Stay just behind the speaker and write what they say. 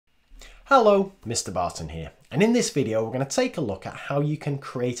Hello, Mr. Barton here, and in this video we're going to take a look at how you can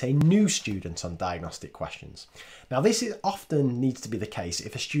create a new student on Diagnostic Questions. Now this often needs to be the case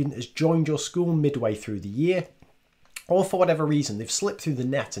if a student has joined your school midway through the year, or for whatever reason they've slipped through the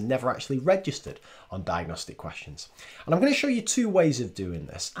net and never actually registered on Diagnostic Questions. And I'm going to show you two ways of doing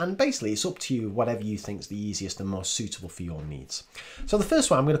this, and basically it's up to you whatever you think is the easiest and most suitable for your needs. So the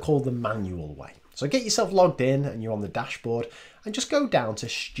first one I'm going to call the manual way. So get yourself logged in and you're on the dashboard and just go down to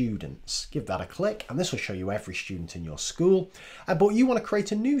students. Give that a click and this will show you every student in your school. But you want to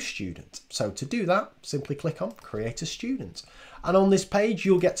create a new student. So to do that, simply click on create a student. And on this page,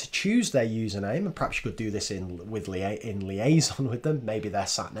 you'll get to choose their username, and perhaps you could do this in liaison with them. Maybe they're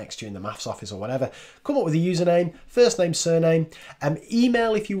sat next to you in the maths office or whatever. Come up with a username, first name, surname,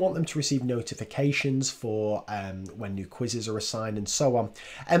 email if you want them to receive notifications for when new quizzes are assigned and so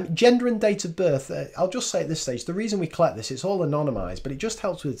on. Gender and date of birth, I'll just say at this stage, the reason we collect this, it's all anonymized, but it just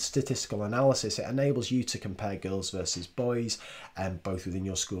helps with statistical analysis. It enables you to compare girls versus boys, both within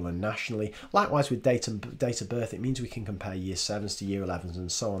your school and nationally. Likewise with date of birth, it means we can compare year 7s to year 11s and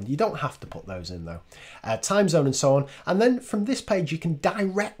so on. You don't have to put those in though. Time zone and so on. And then from this page, you can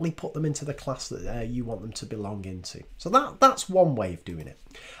directly put them into the class that you want them to belong into. So that's one way of doing it.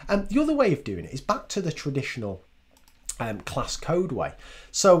 The other way of doing it is back to the traditional class code way.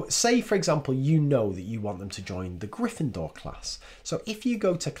 So say for example you know that you want them to join the Gryffindor class. So if you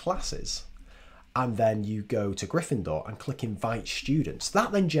go to classes and then you go to Gryffindor and click invite students,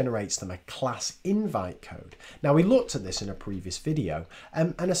 that then generates them a class invite code. Now we looked at this in a previous video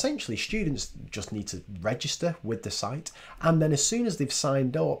and essentially students just need to register with the site, and then as soon as they've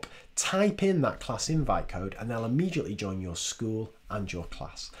signed up, type in that class invite code and they'll immediately join your school and your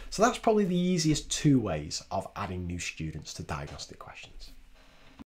class. So that's probably the easiest two ways of adding new students to Diagnostic Questions.